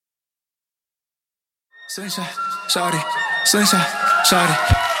Sunshine, shawty, sunshine, shawty.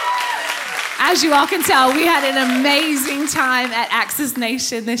 As you all can tell, we had an amazing time at Access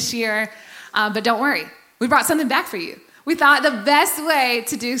Nation this year. But don't worry, we brought something back for you. We thought the best way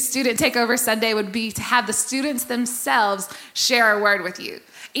to do Student Takeover Sunday would be to have the students themselves share a word with you.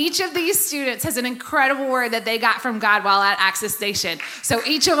 Each of these students has an incredible word that they got from God while at Access Nation. So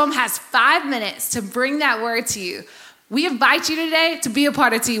each of them has 5 minutes to bring that word to you. We invite you today to be a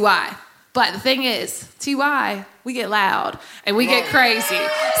part of TY. But the thing is, TY, we get loud and we get crazy.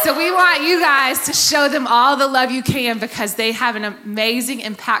 So we want you guys to show them all the love you can because they have an amazing,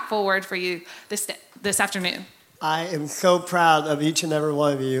 impactful word for you this afternoon. I am so proud of each and every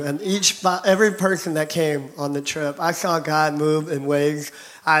one of you and every person that came on the trip. I saw God move in ways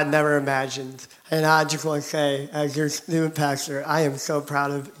I had never imagined. And I just want to say, as your student pastor, I am so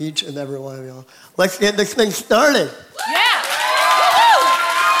proud of each and every one of y'all. Let's get this thing started. Yeah.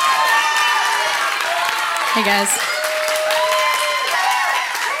 Hey guys.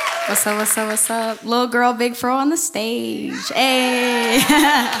 What's up, what's up, what's up? Little girl, big fro on the stage. Hey.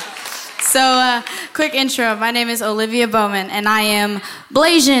 So, quick intro. My name is Olivia Bowman, and I am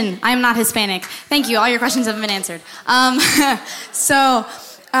Blasian. I am not Hispanic. Thank you. All your questions have been answered.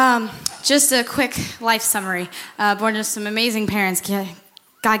 Just a quick life summary. Born to some amazing parents.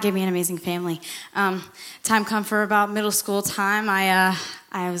 God gave me an amazing family. Time come for about middle school time,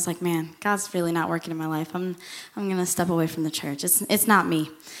 I was like, man, God's really not working in my life. I'm gonna step away from the church. It's not me.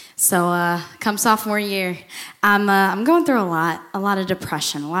 So come sophomore year, I'm going through a lot of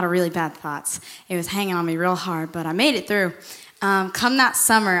depression, a lot of really bad thoughts. It was hanging on me real hard, but I made it through. Come that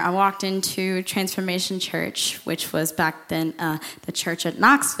summer, I walked into Transformation Church, which was back then the church at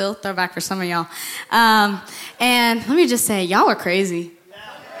Knoxville. Throwback for some of y'all. And let me just say, y'all were crazy.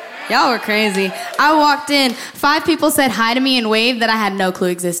 Y'all were crazy. I walked in, 5 people said hi to me and waved that I had no clue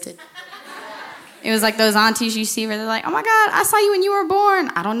existed. It was like those aunties you see where they're like, oh my God, I saw you when you were born.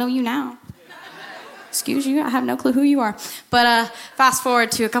 I don't know you now. Excuse you, I have no clue who you are. But fast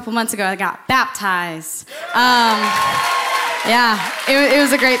forward to a couple months ago, I got baptized. It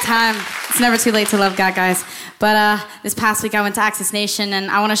was a great time. It's never too late to love God, guys. But this past week I went to Access Nation,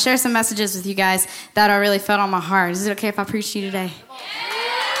 and I want to share some messages with you guys that I really felt on my heart. Is it okay if I preach to you today?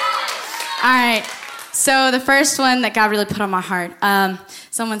 All right, so the first one that God really put on my heart,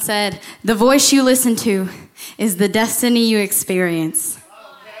 someone said, the voice you listen to is the destiny you experience.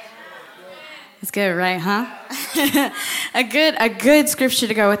 It's good, right, huh? a good scripture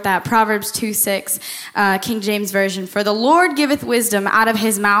to go with that, Proverbs 2:6, King James Version. For the Lord giveth wisdom, out of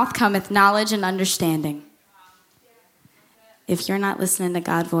his mouth cometh knowledge and understanding. If you're not listening to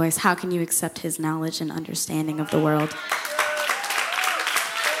God's voice, how can you accept his knowledge and understanding of the world?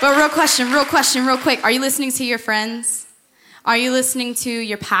 But real question, real quick. Are you listening to your friends? Are you listening to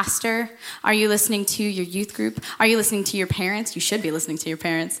your pastor? Are you listening to your youth group? Are you listening to your parents? You should be listening to your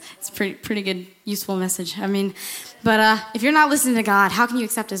parents. It's a pretty good, useful message. But if you're not listening to God, how can you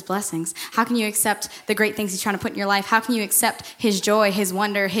accept his blessings? How can you accept the great things he's trying to put in your life? How can you accept his joy, his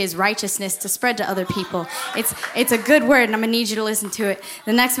wonder, his righteousness to spread to other people? It's a good word, and I'm going to need you to listen to it.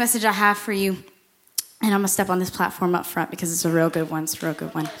 The next message I have for you, and I'm going to step on this platform up front because it's a real good one. It's a real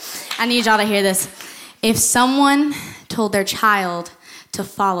good one. I need y'all to hear this. If someone told their child to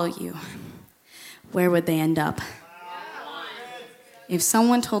follow you, where would they end up? If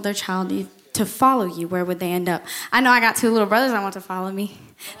someone told their child to follow you, where would they end up? I know I got 2 little brothers I want to follow me.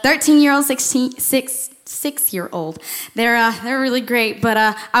 13-year-old, 6-year-old. They're really great, but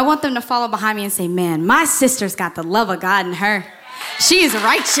I want them to follow behind me and say, man, my sister's got the love of God in her. She is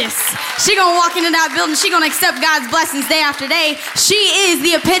righteous. She gonna walk into that building. She gonna accept God's blessings day after day. She is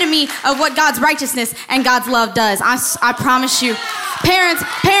the epitome of what God's righteousness and God's love does. I promise you.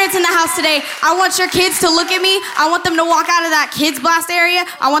 Parents in the house today, I want your kids to look at me. I want them to walk out of that kids blast area.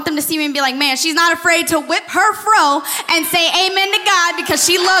 I want them to see me and be like, man, she's not afraid to whip her fro and say amen to God because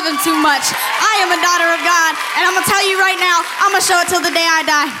she loves him too much. I am a daughter of God, and I'm gonna tell you right now, I'm gonna show it till the day I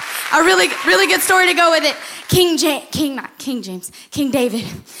die. A really good story to go with it. King David,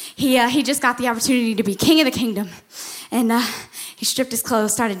 he just got the opportunity to be king of the kingdom. And he stripped his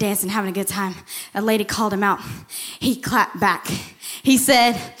clothes, started dancing, having a good time. A lady called him out. He clapped back. He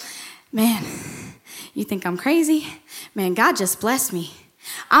said, man, you think I'm crazy? Man, God just blessed me.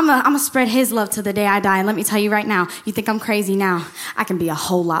 I'm gonna spread his love till the day I die. And let me tell you right now, you think I'm crazy now? I can be a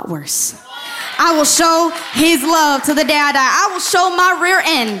whole lot worse. I will show his love till the day I die. I will show my rear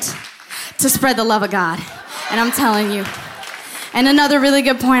end to spread the love of God. And I'm telling you. And another really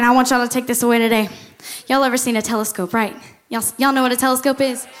good point, I want y'all to take this away today. Y'all ever seen a telescope, right? Y'all know what a telescope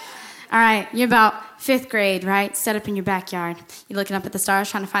is? All right, you're about 5th grade, right? Set up in your backyard. You're looking up at the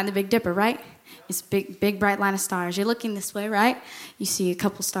stars, trying to find the Big Dipper, right? It's a big, bright line of stars. You're looking this way, right? You see a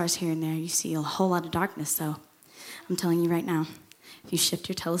couple stars here and there. You see a whole lot of darkness, so I'm telling you right now, if you shift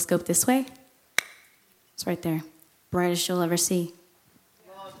your telescope this way, it's right there. Brightest you'll ever see.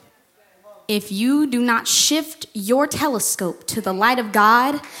 If you do not shift your telescope to the light of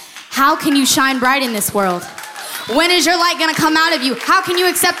God, how can you shine bright in this world? When is your light going to come out of you? How can you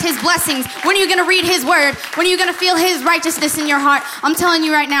accept his blessings? When are you going to read his word? When are you going to feel his righteousness in your heart? I'm telling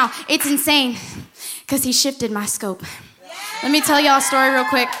you right now, it's insane because he shifted my scope. Let me tell y'all a story real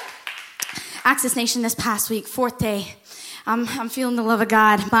quick. Access Nation this past week, 4th day. I'm feeling the love of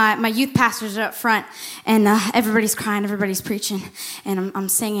God. My youth pastors are up front, and everybody's crying, everybody's preaching, and I'm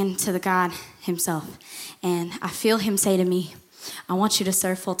singing to the God himself. And I feel him say to me, I want you to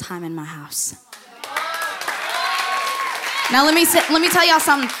serve full time in my house. Now let me tell y'all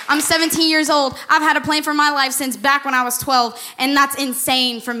something. I'm 17 years old. I've had a plan for my life since back when I was 12, and that's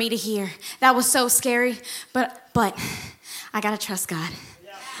insane for me to hear. That was so scary, but I gotta trust God.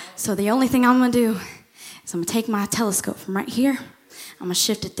 So the only thing I'm gonna do is I'm gonna take my telescope from right here. I'm gonna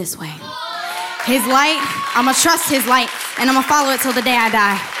shift it this way. His light, I'm gonna trust his light, and I'm gonna follow it till the day I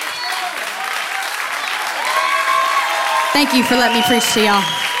die. Thank you for letting me preach to y'all.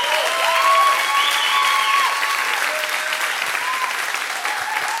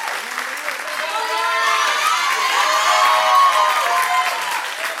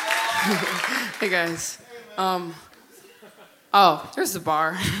 Hey guys. There's the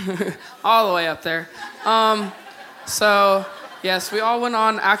bar. All the way up there. So, yes, we all went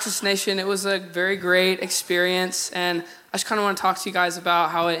on Access Nation. It was a very great experience, and I just kind of want to talk to you guys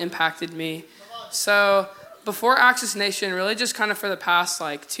about how it impacted me. So, before Access Nation, really just kind of for the past,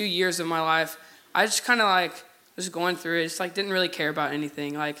 2 years of my life, I just kind of, was going through it. Just, didn't really care about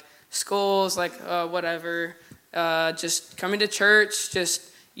anything. Schools, whatever. Just coming to church, just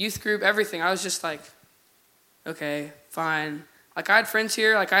youth group, everything. I was just okay, fine. I had friends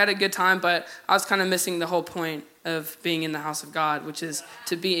here, I had a good time, but I was kind of missing the whole point of being in the house of God, which is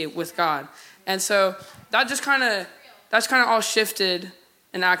to be with God. And so that's kind of all shifted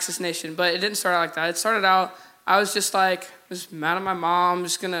in Access Nation, but it didn't start out like that. It started out, I was just was mad at my mom,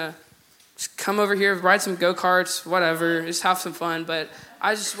 just gonna just come over here, ride some go-karts, whatever, just have some fun, but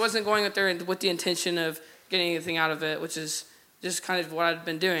I just wasn't going up there with the intention of getting anything out of it, which is just kind of what I'd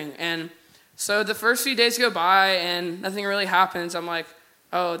been doing. And so the first few days go by and nothing really happens. I'm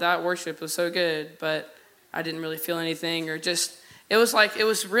oh, that worship was so good, but I didn't really feel anything, or just, it was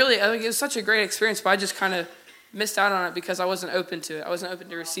such a great experience, but I just kind of missed out on it because I wasn't open to it. I wasn't open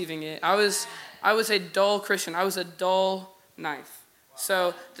to receiving it. I was a dull Christian. I was a dull knife.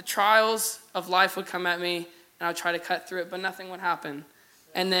 So the trials of life would come at me and I would try to cut through it, but nothing would happen.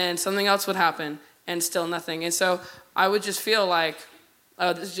 And then something else would happen and still nothing. And so I would just feel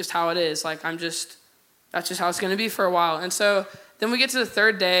oh, this is just how it is. That's just how it's going to be for a while. And so then we get to the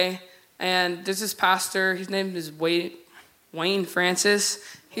 3rd day, and there's this pastor. His name is Wayne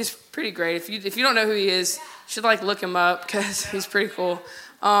Francis. He's pretty great. If you don't know who he is, you should look him up because he's pretty cool.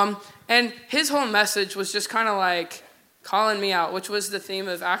 And his whole message was just kind of calling me out, which was the theme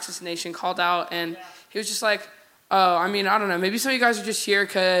of Access Nation, called out. And he was just oh, I don't know. Maybe some of you guys are just here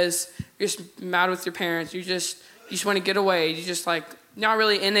because you're just mad with your parents. You just want to get away. You just not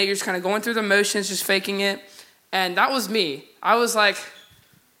really in it. You're just kind of going through the motions, just faking it. And that was me. I was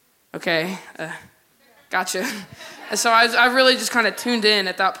okay, gotcha. And so I really just kind of tuned in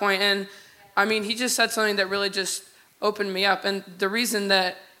at that point. And he just said something that really just opened me up. And the reason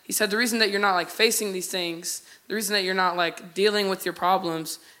that you're not facing these things, the reason that you're not dealing with your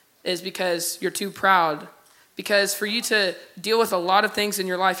problems is because you're too proud. Because for you to deal with a lot of things in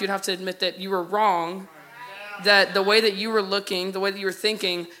your life, you'd have to admit that you were wrong, that the way that you were looking, the way that you were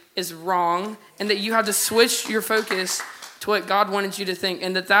thinking is wrong, and that you have to switch your focus to what God wanted you to think,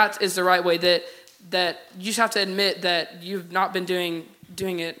 and that is the right way, that you just have to admit that you've not been doing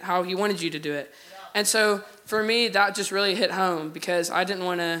it how he wanted you to do it. And so for me, that just really hit home because I didn't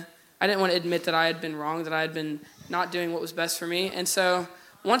want to admit that I had been wrong, that I had been not doing what was best for me. And so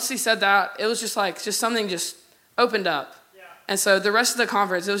once he said that, it was just something just opened up. And so the rest of the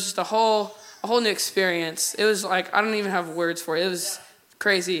conference, it was just a whole new experience. It was I don't even have words for it. It was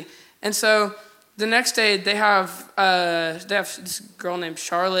crazy. And so the next day they have this girl named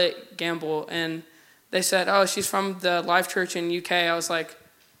Charlotte Gamble, and they said, oh, she's from the Life Church in UK. I was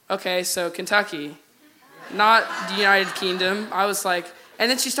okay, so Kentucky, not the United Kingdom. I was and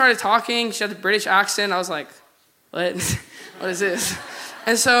then she started talking. She had the British accent. I was what? What is this?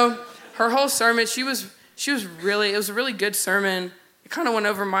 And so her whole sermon, it was a really good sermon. It kind of went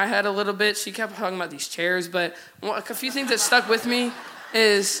over my head a little bit. She kept talking about these chairs, but a few things that stuck with me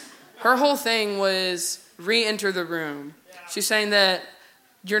is her whole thing was re-enter the room. She's saying that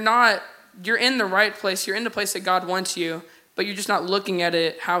you're in the right place. You're in the place that God wants you, but you're just not looking at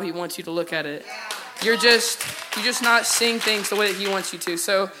it how he wants you to look at it. You're just not seeing things the way that he wants you to.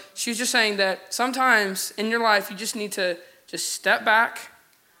 So she was just saying that sometimes in your life, you just need to just step back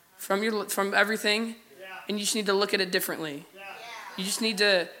from everything, and you just need to look at it differently. You just need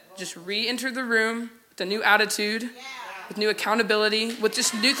to just re-enter the room with a new attitude, with new accountability, with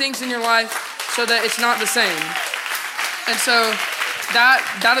just new things in your life so that it's not the same. And so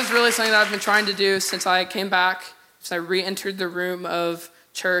that is really something that I've been trying to do since I came back, since I re-entered the room of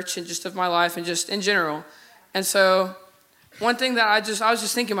church and just of my life and just in general. And so one thing that I was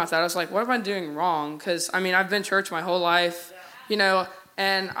just thinking about that. I was like, what am I doing wrong? Because, I've been in church my whole life,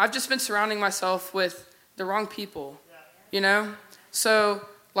 and I've just been surrounding myself with the wrong people, So,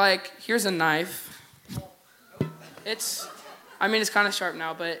 here's a knife. It's kind of sharp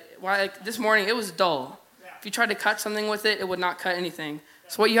now, but this morning it was dull. If you tried to cut something with it, it would not cut anything.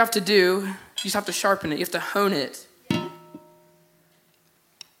 So what you have to do, you just have to sharpen it. You have to hone it.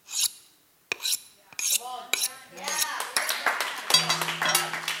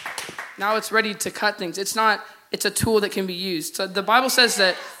 Now it's ready to cut things. It's a tool that can be used. So the Bible says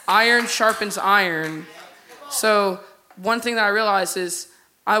that iron sharpens iron. So one thing that I realized is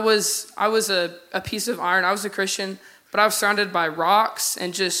I was a piece of iron. I was a Christian, but I was surrounded by rocks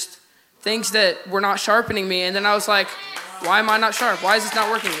and just things that were not sharpening me. And then I was like, why am I not sharp? Why is this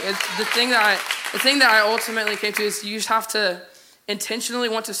not working? The thing that I ultimately came to is you just have to intentionally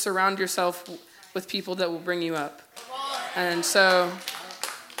want to surround yourself with people that will bring you up. And so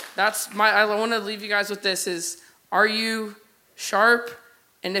I want to leave you guys with this is, are you sharp?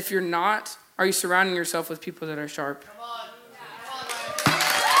 And if you're not, are you surrounding yourself with people that are sharp?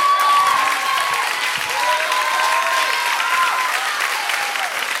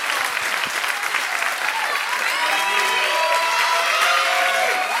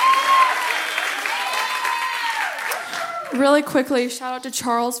 Really quickly, shout out to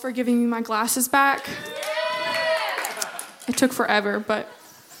Charles for giving me my glasses back. It took forever, but...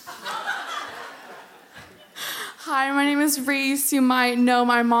 Hi, my name is Reese. You might know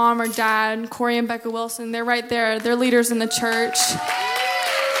my mom or dad, Corey and Becca Wilson. They're right there. They're leaders in the church.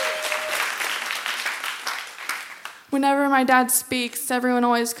 Whenever my dad speaks, everyone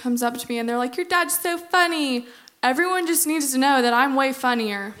always comes up to me and they're like, your dad's so funny. Everyone just needs to know that I'm way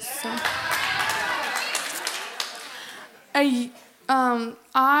funnier. So.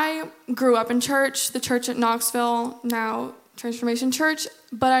 I grew up in church, the church at Knoxville, now Transformation Church,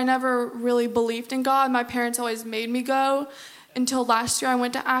 but I never really believed in God. My parents always made me go until last year I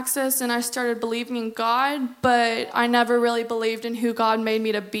went to Access and I started believing in God, but I never really believed in who God made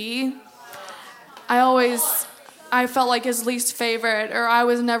me to be. I felt like his least favorite, or I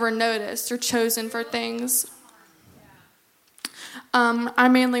was never noticed or chosen for things. I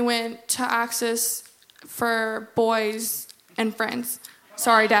mainly went to Access for boys and friends.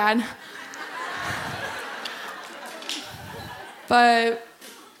 Sorry, Dad. But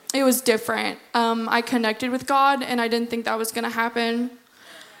it was different. I connected with God, and I didn't think that was going to happen.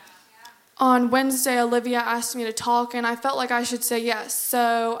 On Wednesday, Olivia asked me to talk, and I felt like I should say yes.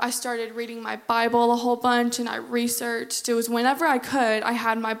 So I started reading my Bible a whole bunch, and I researched. It was whenever I could, I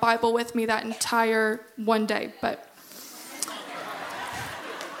had my Bible with me that entire one day, but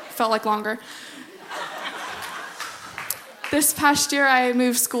felt like longer. This past year, I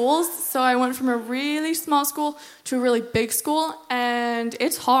moved schools, so I went from a really small school to a really big school, and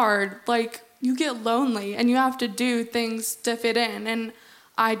it's hard. You get lonely, and you have to do things to fit in, and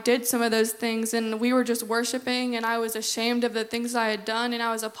I did some of those things, and we were just worshiping, and I was ashamed of the things I had done, and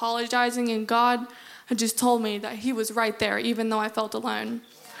I was apologizing, and God had just told me that he was right there, even though I felt alone.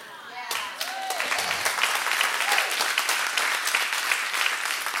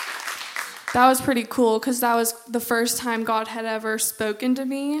 That was pretty cool because that was the first time God had ever spoken to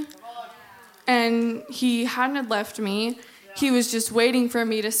me. And he hadn't left me. He was just waiting for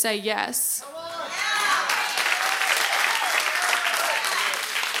me to say yes.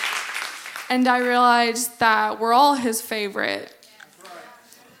 And I realized that we're all his favorite.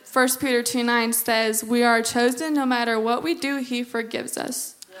 1 Peter 2:9 says, we are chosen no matter what we do, he forgives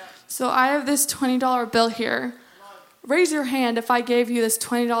us. So I have this $20 bill here. Raise your hand if I gave you this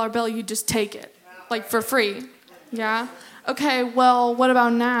 $20 bill, you'd just take it, for free. Yeah? Okay, well, what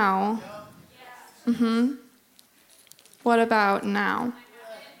about now? What about now?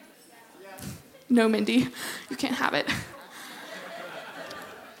 No, Mindy, you can't have it.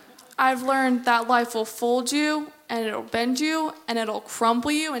 I've learned that life will fold you and it'll bend you and it'll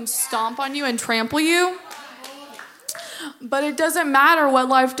crumple you and stomp on you and trample you. But it doesn't matter what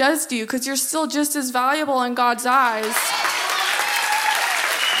life does to you because you're still just as valuable in God's eyes.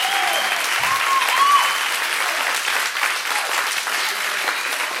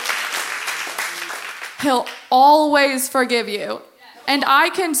 He'll always forgive you. And I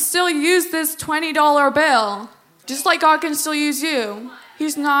can still use this $20 bill, just like God can still use you.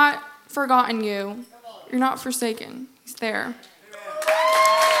 He's not forgotten you. You're not forsaken. He's there.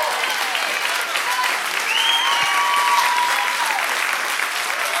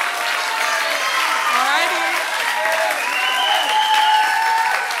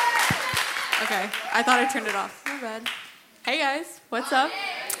 Okay, I thought I turned it off. My bad. Hey guys, what's up?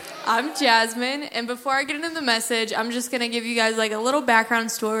 I'm Jasmine, and before I get into the message, I'm just going to give you guys like a little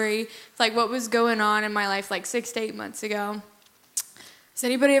background story, like what was going on in my life like 6 to 8 months ago. Has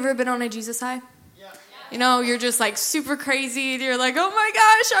anybody ever been on a Jesus high? You know, you're just like super crazy, and you're like, oh my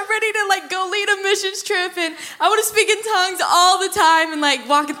gosh, I'm ready to like go lead a missions trip, and I want to speak in tongues all the time, and like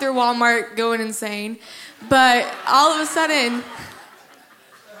walking through Walmart going insane. But all of a sudden,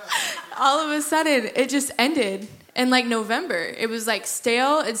 it just ended. In like November, it was like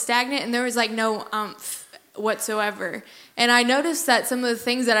stale and stagnant, and there was like no umph whatsoever. And I noticed that some of the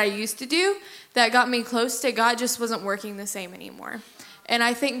things that I used to do that got me close to God just wasn't working the same anymore. And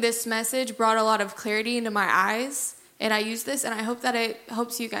I think this message brought a lot of clarity into my eyes, and I use this, and I hope that it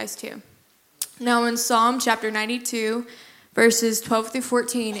helps you guys too. Now in Psalm chapter 92, verses 12 through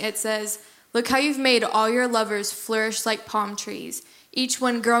 14, it says, "Look how you've made all your lovers flourish like palm trees, each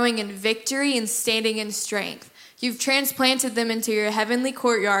one growing in victory and standing in strength. You've transplanted them into your heavenly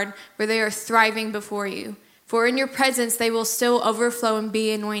courtyard where they are thriving before you. For in your presence they will still overflow and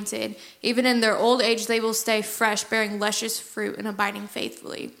be anointed. Even in their old age they will stay fresh, bearing luscious fruit and abiding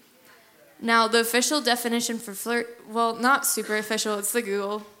faithfully." Now the official definition for not super official, it's the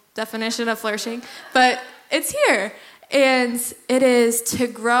Google definition of flourishing, but it's here. And it is to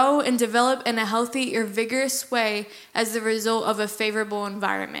grow and develop in a healthy or vigorous way as the result of a favorable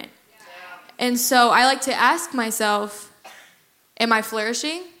environment. And so I like to ask myself, am I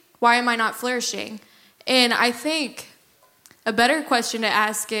flourishing? Why am I not flourishing? And I think a better question to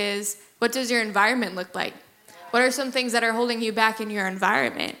ask is, what does your environment look like? What are some things that are holding you back in your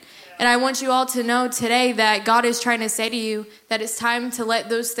environment? And I want you all to know today that God is trying to say to you that it's time to let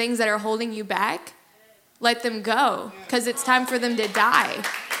those things that are holding you back, let them go, because it's time for them to die.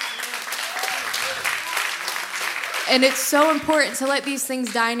 And it's so important to let these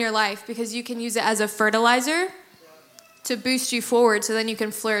things die in your life because you can use it as a fertilizer to boost you forward so then you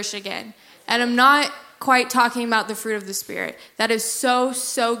can flourish again. And I'm not quite talking about the fruit of the Spirit. That is so,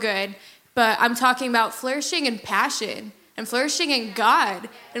 so good. But I'm talking about flourishing in passion and flourishing in God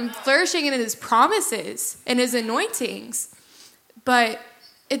and flourishing in His promises and His anointings. But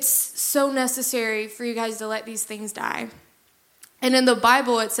it's so necessary for you guys to let these things die. And in the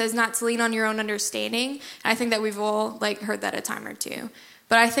Bible, it says not to lean on your own understanding. And I think that we've all heard that a time or two.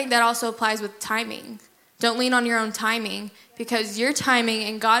 But I think that also applies with timing. Don't lean on your own timing because your timing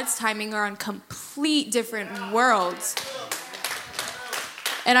and God's timing are on complete different worlds.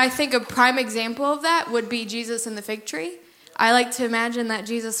 And I think a prime example of that would be Jesus and the fig tree. I like to imagine that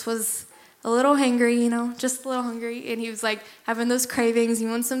Jesus was a little hangry, just a little hungry. And he was having those cravings. He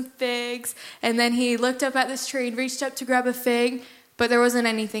wanted some figs. And then he looked up at this tree and reached up to grab a fig, but there wasn't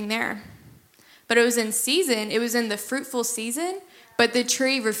anything there. But it was in season. It was in the fruitful season, but the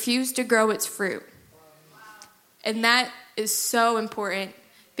tree refused to grow its fruit. And that is so important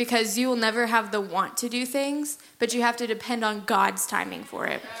because you will never have the want to do things, but you have to depend on God's timing for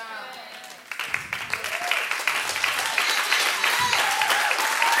it.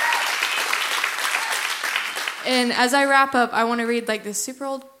 And as I wrap up, I want to read this super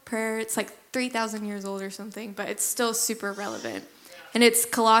old prayer. It's 3,000 years old or something, but it's still super relevant. And it's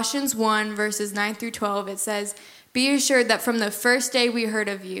Colossians 1, verses 9 through 12. It says, "Be assured that from the first day we heard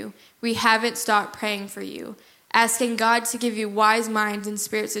of you, we haven't stopped praying for you, asking God to give you wise minds and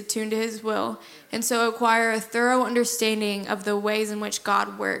spirits attuned to His will, and so acquire a thorough understanding of the ways in which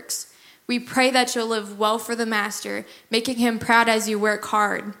God works. We pray that you'll live well for the Master, making Him proud as you work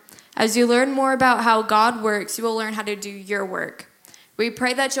hard. As you learn more about how God works, you will learn how to do your work. We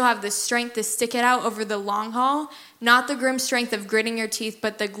pray that you'll have the strength to stick it out over the long haul, not the grim strength of gritting your teeth,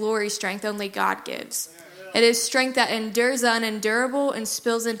 but the glory strength only God gives. It is strength that endures the unendurable and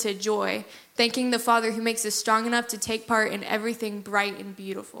spills into joy, thanking the Father who makes us strong enough to take part in everything bright and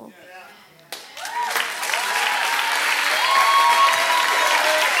beautiful."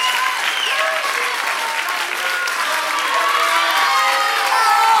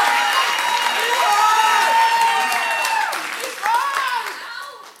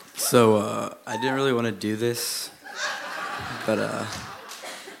 So I didn't really want to do this, but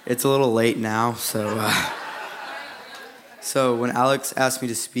it's a little late now. So when Alex asked me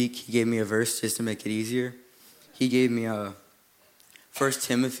to speak, he gave me a verse just to make it easier. He gave me 1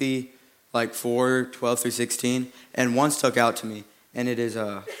 Timothy, like 4:12-16, and one stuck out to me, and it is,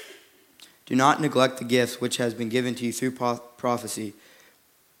 do not neglect the gifts which has been given to you through prophecy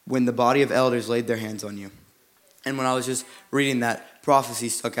when the body of elders laid their hands on you. And when I was just reading that, prophecy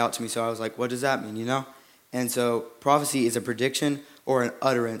stuck out to me, so I was like, what does that mean, you know? And so prophecy is a prediction or an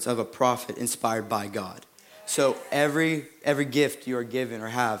utterance of a prophet inspired by God. So every gift you are given or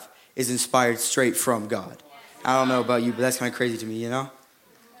have is inspired straight from God. I don't know about you, but that's kind of crazy to me, you know?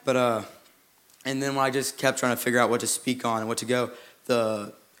 But, and then when I just kept trying to figure out what to speak on and what to go,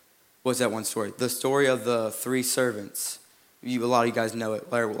 what's that one story? The story of the 3 servants. A lot of you guys know it,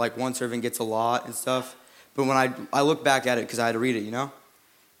 where like one servant gets a lot and stuff. But when I look back at it, because I had to read it, you know?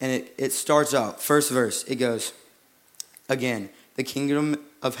 And it starts out, first verse, it goes, again, the kingdom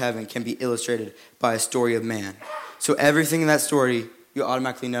of heaven can be illustrated by a story of man. So everything in that story, you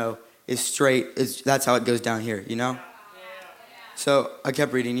automatically know, is straight. That's how it goes down here, you know? So I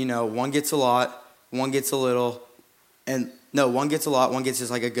kept reading, you know, one gets a lot, one gets a little, and no, one gets a lot, one gets just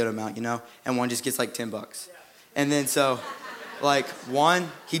like a good amount, you know? And one just gets like $10. And then so, like,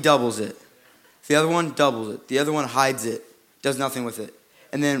 one, he doubles it. The other one doubles it. The other one hides it, does nothing with it.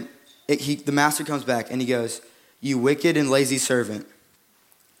 And then the master comes back and he goes, you wicked and lazy servant,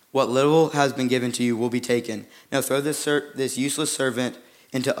 what little has been given to you will be taken. Now throw this useless servant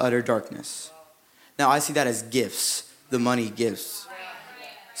into utter darkness. Now I see that as gifts, the money gifts.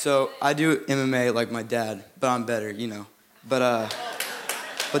 So I do MMA like my dad, but I'm better, you know. But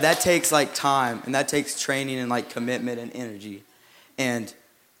that takes like time, and that takes training and like commitment and energy. And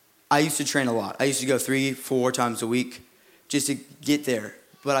I used to train a lot. I used to go 3-4 times a week just to get there,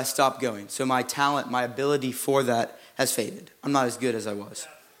 but I stopped going. So my talent, my ability for that has faded. I'm not as good as I was.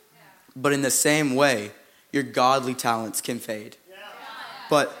 But in the same way, your godly talents can fade.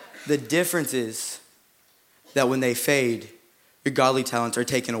 But the difference is that when they fade, your godly talents are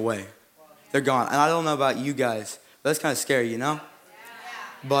taken away. They're gone. And I don't know about you guys, but that's kind of scary, you know?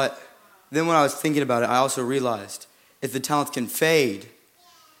 But then when I was thinking about it, I also realized if the talents can fade,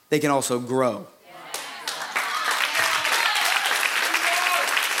 they can also grow.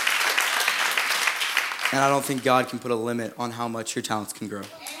 And I don't think God can put a limit on how much your talents can grow.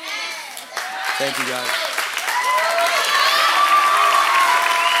 Thank you, guys.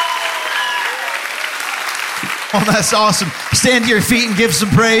 Oh, that's awesome. Stand to your feet and give some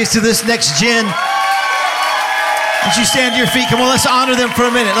praise to this next gen. Would you stand to your feet? Come on, let's honor them for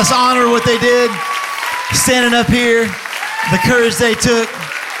a minute. Let's honor what they did. Standing up here, the courage they took.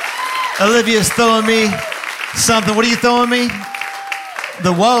 Olivia's throwing me something. What are you throwing me?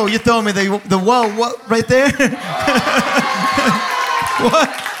 The whoa. You're throwing me the whoa. What? Right there? What?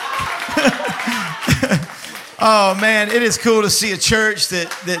 Oh, man, it is cool to see a church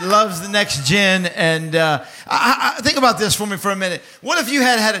that loves the next gen. And I think about this for me for a minute. What if you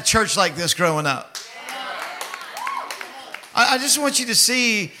had a church like this growing up? I just want you to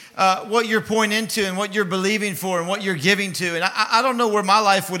see what you're pouring into and what you're believing for and what you're giving to. And I don't know where my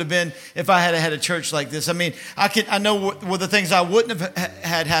life would have been if I had had a church like this. I mean, I know what the things I wouldn't have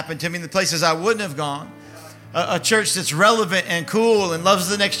had happen to me, the places I wouldn't have gone. A church that's relevant and cool and loves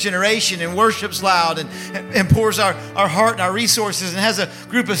the next generation and worships loud and pours our heart and our resources and has a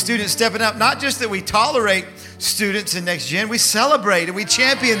group of students stepping up. Not just that we tolerate students in Next Gen, we celebrate and we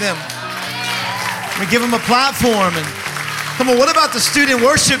champion them. We give them a platform. And come on, what about the student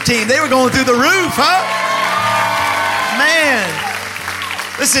worship team? They were going through the roof, huh?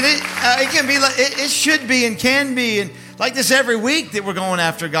 Man, listen, it can be like it should be and can be and like this every week that we're going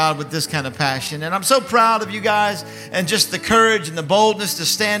after God with this kind of passion. And I'm so proud of you guys and just the courage and the boldness to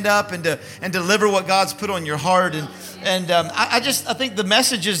stand up and deliver what God's put on your heart. And I think the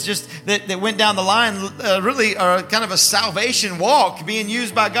messages just that went down the line really are kind of a salvation walk being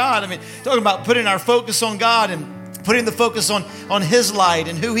used by God. I mean, talking about putting our focus on God and putting the focus on His light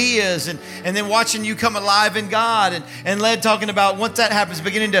and who He is, and then watching you come alive in God, and Led talking about once that happens,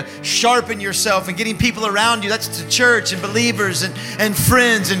 beginning to sharpen yourself and getting people around you. That's the church and believers and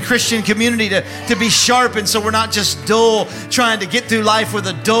friends and Christian community to be sharpened, so we're not just dull, trying to get through life with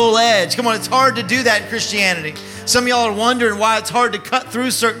a dull edge. Come on, it's hard to do that in Christianity. Some of y'all are wondering why it's hard to cut through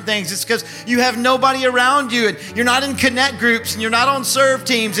certain things. It's because you have nobody around you, and you're not in connect groups, and you're not on serve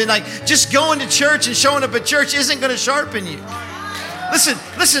teams, and like just going to church and showing up at church isn't going to sharpen you.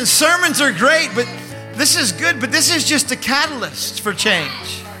 Listen, sermons are great, but this is good, but this is just a catalyst for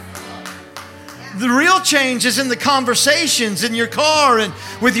change. The real change is in the conversations in your car and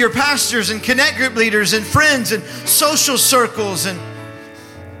with your pastors and connect group leaders and friends and social circles. And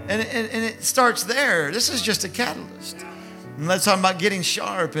it starts there. This is just a catalyst. And let's talk about getting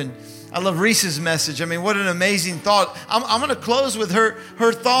sharp. And I love Reese's message. I mean, what an amazing thought. I'm going to close with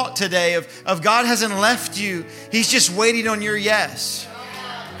her thought today of God hasn't left you. He's just waiting on your yes.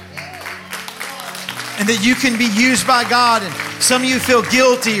 And that you can be used by God. And some of you feel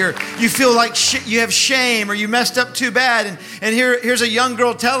guilty, or you feel like you have shame, or you messed up too bad. And here's a young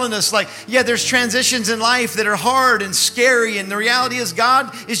girl telling us, like, yeah, there's transitions in life that are hard and scary. And the reality is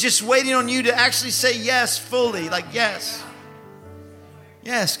God is just waiting on you to actually say yes fully. Like, yes.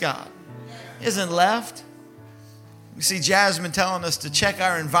 Yes, God. He isn't left. We see Jasmine telling us to check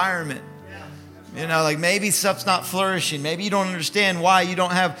our environment. You know, like maybe stuff's not flourishing. Maybe you don't understand why you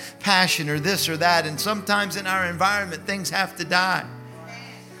don't have passion or this or that. And sometimes in our environment, things have to die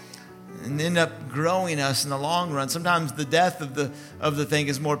and end up growing us in the long run. Sometimes the death of the thing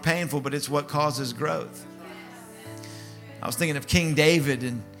is more painful, but it's what causes growth. I was thinking of King David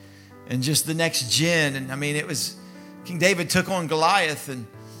and just the next gen. And I mean, it was King David took on Goliath. And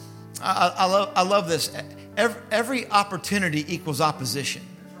I love this. Every opportunity equals opposition.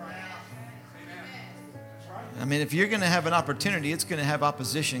 I mean, if you're going to have an opportunity, it's going to have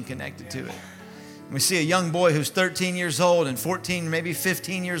opposition connected to it. And we see a young boy who's 13 years old and 14, maybe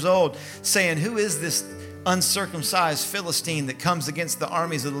 15 years old, saying, who is this uncircumcised Philistine that comes against the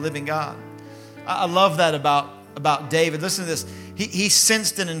armies of the living God? I love that about David. Listen to this. He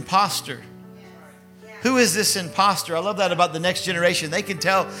sensed an imposter. Who is this imposter? I love that about the next generation. They can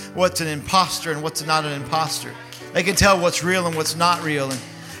tell what's an imposter and what's not an imposter. They can tell what's real and what's not real.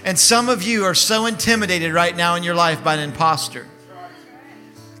 And some of you are so intimidated right now in your life by an imposter.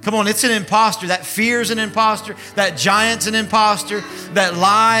 Come on, it's an imposter. That fear is an imposter. That giant's an imposter. That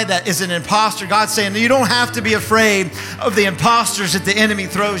lie, that is an imposter. God's saying you don't have to be afraid of the imposters that the enemy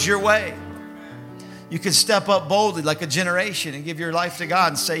throws your way. You can step up boldly like a generation and give your life to God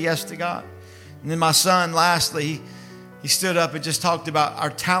and say yes to God. And then my son, lastly, he stood up and just talked about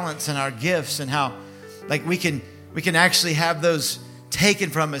our talents and our gifts and how like we can actually have those taken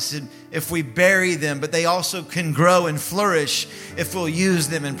from us if we bury them, but they also can grow and flourish if we'll use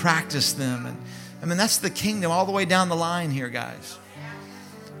them and practice them. And I mean, that's the kingdom all the way down the line here, guys.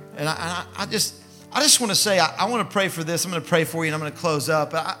 And I just want to say, I want to pray for this. I'm going to pray for you and I'm going to close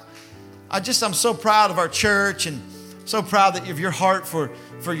up. I'm so proud of our church and so proud of your heart for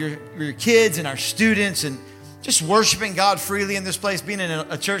your kids and our students and just worshiping God freely in this place, being in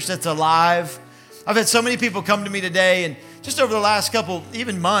a church that's alive. I've had so many people come to me today and just over the last couple,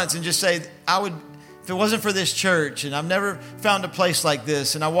 even months, and just say, if it wasn't for this church, and I've never found a place like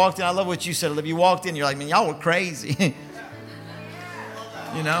this. And I walked in, I love what you said, Olivia. You walked in, you're like, man, y'all were crazy.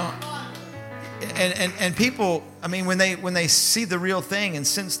 You know? And people, I mean, when they see the real thing and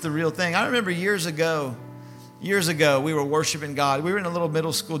sense the real thing. I remember years ago, we were worshiping God. We were in a little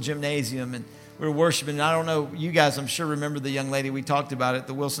middle school gymnasium, and we were worshiping. And I don't know, you guys, I'm sure remember the young lady. We talked about it.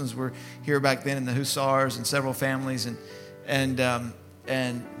 The Wilsons were here back then, and the Hussars, and several families.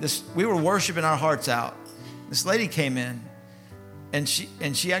 And we were worshiping our hearts out. This lady came in, and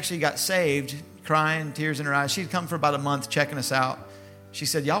she actually got saved, crying, tears in her eyes. She'd come for about a month checking us out. She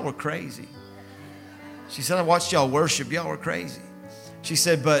said, y'all were crazy. She said, I watched y'all worship. Y'all were crazy. She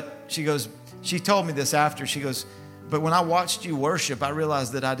said, she told me this after. She goes, but when I watched you worship, I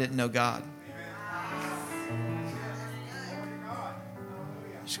realized that I didn't know God.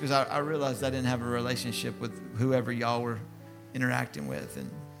 She goes, I realized I didn't have a relationship with whoever y'all were interacting with. And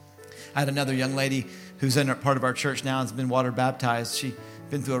I had another young lady who's in part of our church now and has been water baptized. She'd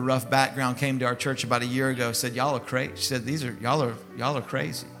been through a rough background, came to our church about a year ago, said, y'all are crazy. She said, y'all are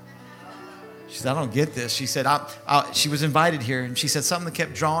crazy. She said, I don't get this. She said, she was invited here, and she said something that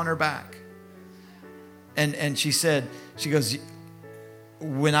kept drawing her back. And she goes,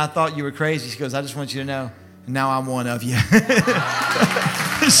 when I thought you were crazy, she goes, I just want you to know, now I'm one of you.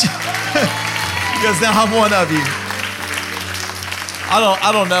 She goes, now I'm one of you.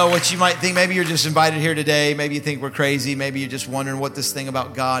 I don't know what you might think. Maybe you're just invited here today. Maybe you think we're crazy. Maybe you're just wondering what this thing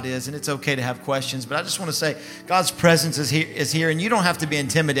about God is. And it's okay to have questions. But I just want to say God's presence is here. And you don't have to be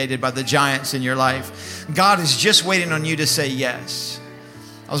intimidated by the giants in your life. God is just waiting on you to say yes.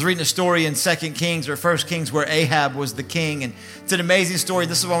 I was reading a story in 2 Kings or 1 Kings where Ahab was the king. And it's an amazing story.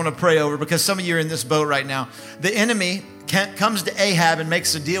 This is what I want to pray over because some of you are in this boat right now. The enemy comes to Ahab and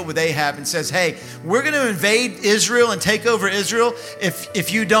makes a deal with Ahab and says, hey, we're going to invade Israel and take over Israel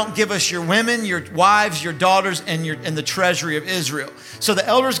if you don't give us your women, your wives, your daughters, and the treasury of Israel. So the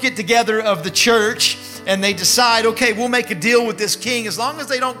elders get together of the church and they decide, okay, we'll make a deal with this king. As long as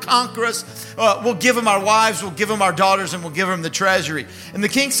they don't conquer us, we'll give them our wives, we'll give them our daughters, and we'll give them the treasury. And the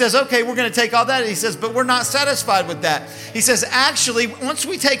king says, okay, we're going to take all that. And he says, but we're not satisfied with that. He says, actually, once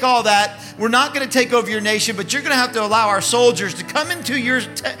we take all that, we're not going to take over your nation, but you're going to have to allow our soldiers to come into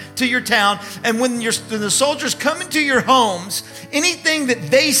your town. And when the soldiers come into your homes, anything that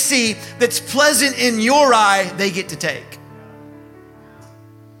they see that's pleasant in your eye, they get to take.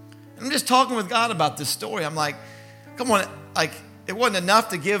 I'm just talking with God about this story. I'm like, come on, like it wasn't enough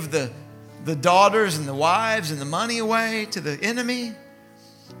to give the daughters and the wives and the money away to the enemy.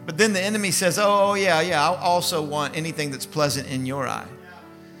 But then the enemy says, oh yeah, I also want anything that's pleasant in your eye.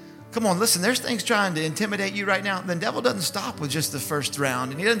 Come on, listen, there's things trying to intimidate you right now. The devil doesn't stop with just the first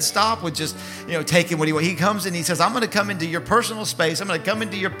round. And he doesn't stop with just, taking what he wants. He comes and he says, I'm going to come into your personal space. I'm going to come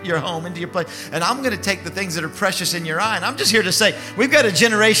into your home, into your place. And I'm going to take the things that are precious in your eye. And I'm just here to say, we've got a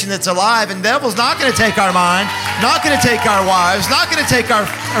generation that's alive. And the devil's not going to take our mind, not going to take our wives, not going to take our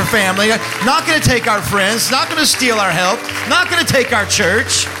family, not going to take our friends, not going to steal our health, not going to take our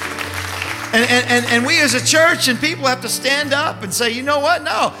church. And we as a church and people have to stand up and say, you know what?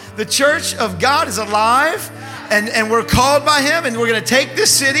 No, the church of God is alive and we're called by him and we're going to take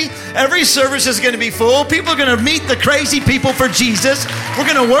this city. Every service is going to be full. People are going to meet the crazy people for Jesus. We're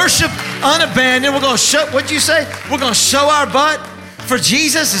going to worship unabandoned. We're going to show, what'd you say? We're going to show our butt for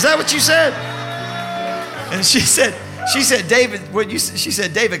Jesus. Is that what you said? And she said, David, she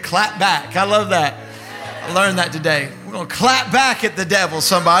said, David, clap back. I love that. I learned that today. We're going to clap back at the devil,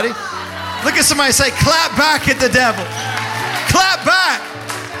 somebody. Look at somebody say, clap back at the devil. Clap back.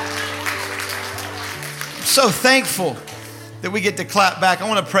 I'm so thankful that we get to clap back. I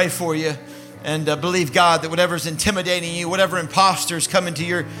want to pray for you and believe God that whatever's intimidating you, whatever imposters come into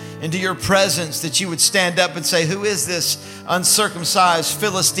your presence, that you would stand up and say, who is this uncircumcised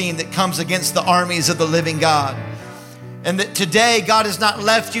Philistine that comes against the armies of the living God? And that today God has not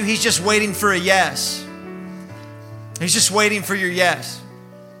left you. He's just waiting for a yes. He's just waiting for your yes.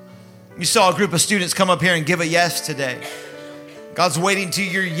 You saw a group of students come up here and give a yes today. God's waiting to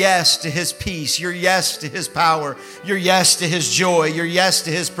your yes to his peace, your yes to his power, your yes to his joy, your yes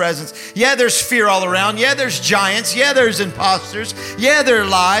to his presence. Yeah, there's fear all around. Yeah, there's giants. Yeah, there's imposters. Yeah, there are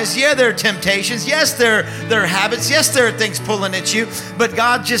lies. Yeah, there are temptations. Yes, there are habits. Yes, there are things pulling at you. But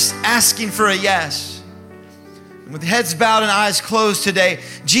God just asking for a yes. With heads bowed and eyes closed today,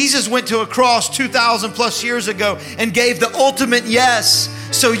 Jesus went to a cross 2,000 plus years ago and gave the ultimate yes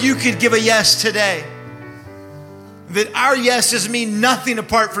so you could give a yes today. That our yeses mean nothing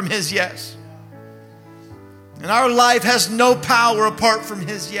apart from his yes. And our life has no power apart from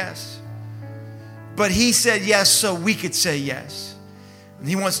his yes. But he said yes so we could say yes. And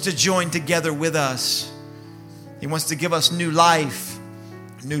he wants to join together with us. He wants to give us new life,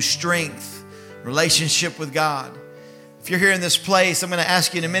 new strength, relationship with God. If you're here in this place, I'm going to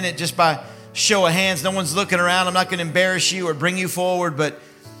ask you in a minute just by show of hands. No one's looking around. I'm not going to embarrass you or bring you forward. But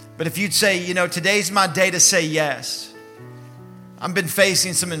if you'd say, today's my day to say yes. I've been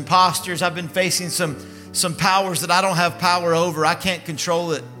facing some imposters. I've been facing some powers that I don't have power over. I can't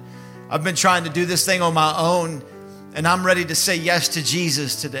control it. I've been trying to do this thing on my own. And I'm ready to say yes to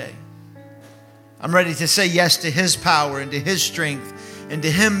Jesus today. I'm ready to say yes to his power and to his strength and to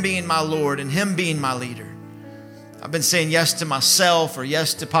him being my Lord and him being my leader. I've been saying yes to myself or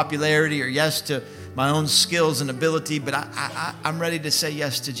yes to popularity or yes to my own skills and ability, but I'm ready to say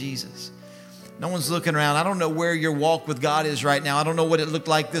yes to Jesus. No one's looking around. I don't know where your walk with God is right now. I don't know what it looked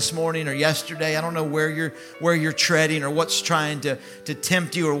like this morning or yesterday. I don't know where you're treading or what's trying to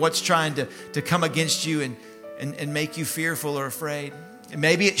tempt you or what's trying to come against you and make you fearful or afraid. And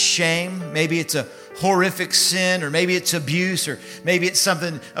maybe it's shame, maybe it's a horrific sin, or maybe it's abuse, or maybe it's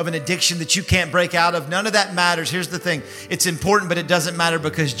something of an addiction that you can't break out of. None of that matters. Here's the thing. It's important, but it doesn't matter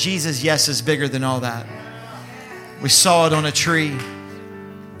because Jesus' yes is bigger than all that. We saw it on a tree.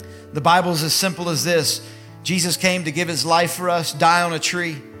 The Bible's as simple as this. Jesus came to give his life for us, die on a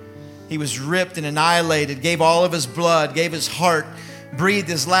tree. He was ripped and annihilated, gave all of his blood, gave his heart, breathed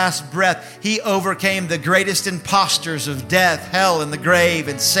his last breath. He overcame the greatest imposters of death, hell, and the grave,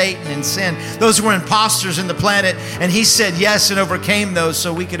 and Satan and sin. Those were imposters in the planet, and he said yes and overcame those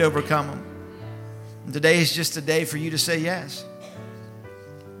so we could overcome them. And today is just a day for you to say yes.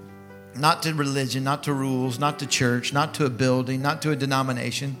 Not to religion, not to rules, not to church, not to a building, not to a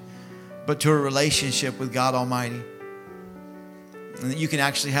denomination, but to a relationship with God Almighty. And that you can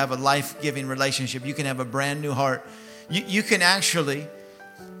actually have a life-giving relationship. You can have a brand new heart. You can actually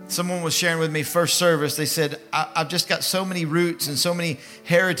Someone was sharing with me first service. They said, I've just got so many roots and so many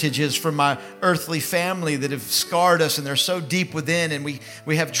heritages from my earthly family that have scarred us, and they're so deep within, and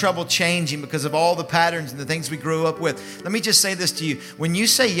we have trouble changing because of all the patterns and the things we grew up with. Let me just say this to you. When you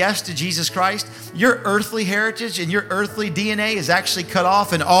say yes to Jesus Christ, your earthly heritage and your earthly DNA is actually cut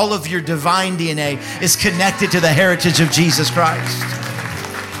off, and all of your divine DNA is connected to the heritage of Jesus Christ.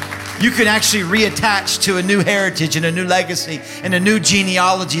 You can actually reattach to a new heritage and a new legacy and a new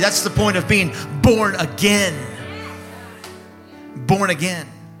genealogy. That's the point of being born again. Born again.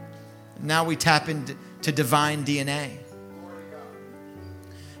 Now we tap into divine DNA.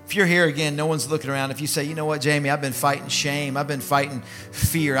 If you're here again, no one's looking around. If you say, you know what, Jamie, I've been fighting shame. I've been fighting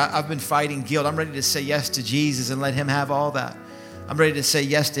fear. I've been fighting guilt. I'm ready to say yes to Jesus and let him have all that. I'm ready to say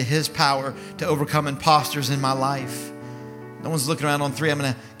yes to his power to overcome imposters in my life. No one's looking around on 3. I'm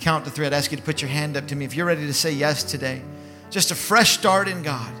going to count to 3. I'd ask you to put your hand up to me if you're ready to say yes today. Just a fresh start in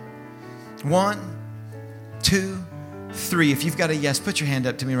God. 1, 2, 3. If you've got a yes, put your hand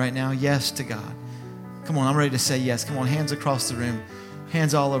up to me right now. Yes to God. Come on, I'm ready to say yes. Come on, hands across the room.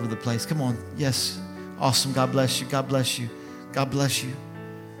 Hands all over the place. Come on. Yes. Awesome. God bless you. God bless you. God bless you.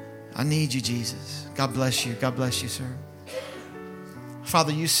 I need you, Jesus. God bless you. God bless you, sir.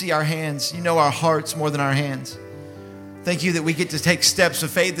 Father, you see our hands. You know our hearts more than our hands. Thank you that we get to take steps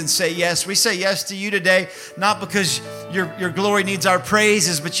of faith and say yes. We say yes to you today, not because your glory needs our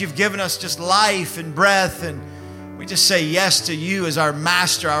praises, but you've given us just life and breath. And we just say yes to you as our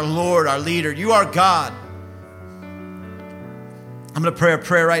master, our Lord, our leader. You are God. I'm going to pray a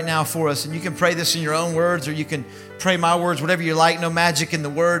prayer right now for us. And you can pray this in your own words, or you can pray my words, whatever you like. No magic in the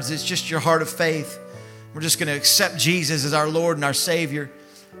words. It's just your heart of faith. We're just going to accept Jesus as our Lord and our Savior.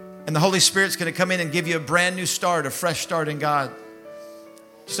 And the Holy Spirit's going to come in and give you a brand new start, a fresh start in God.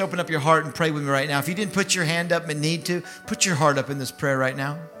 Just open up your heart and pray with me right now. If you didn't put your hand up and need to, put your heart up in this prayer right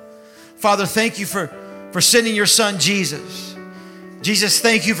now. Father, thank you for sending your son, Jesus. Jesus,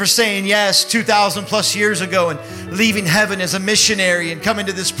 thank you for saying yes 2,000 plus years ago and leaving heaven as a missionary and coming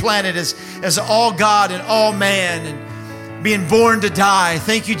to this planet as all God and all man and being born to die.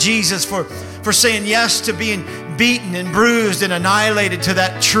 Thank you, Jesus, for saying yes to being beaten and bruised and annihilated to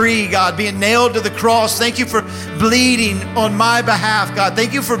that tree, God, being nailed to the cross. Thank you for bleeding on my behalf, God.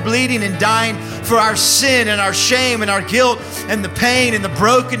 Thank you for bleeding and dying for our sin and our shame and our guilt and the pain and the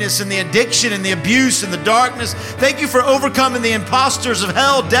brokenness and the addiction and the abuse and the darkness. Thank you for overcoming the imposters of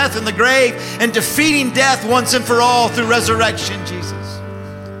hell, death, and the grave and defeating death once and for all through resurrection, Jesus.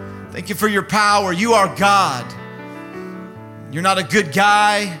 Thank you for your power. You are God. You're not a good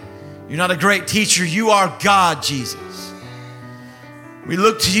guy. You're not a great teacher. You are God, Jesus. We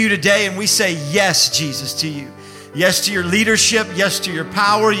look to you today and we say yes, Jesus, to you. Yes to your leadership. Yes to your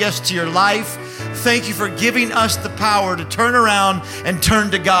power. Yes to your life. Thank you for giving us the power to turn around and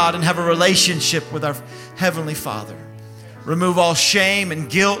turn to God and have a relationship with our Heavenly Father. Remove all shame and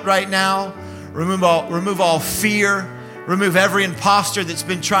guilt right now. Remove all fear. Remove every imposter that's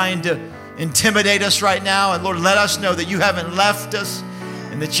been trying to intimidate us right now. And Lord, let us know that you haven't left us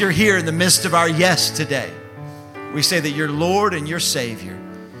and that you're here in the midst of our yes today. We say that you're Lord and you're Savior,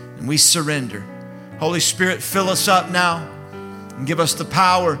 and we surrender. Holy Spirit, fill us up now and give us the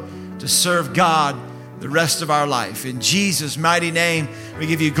power to serve God the rest of our life. In Jesus' mighty name, we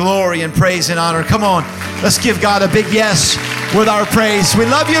give you glory and praise and honor. Come on, let's give God a big yes with our praise. We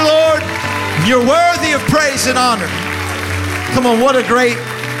love you, Lord. You're worthy of praise and honor. Come on, what a great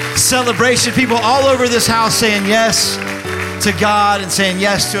celebration. People all over this house saying yes to God and saying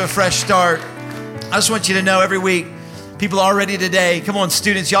yes to a fresh start. I just want you to know every week, people already today, come on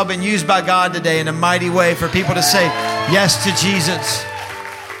students, y'all been used by God today in a mighty way for people to say yes to Jesus.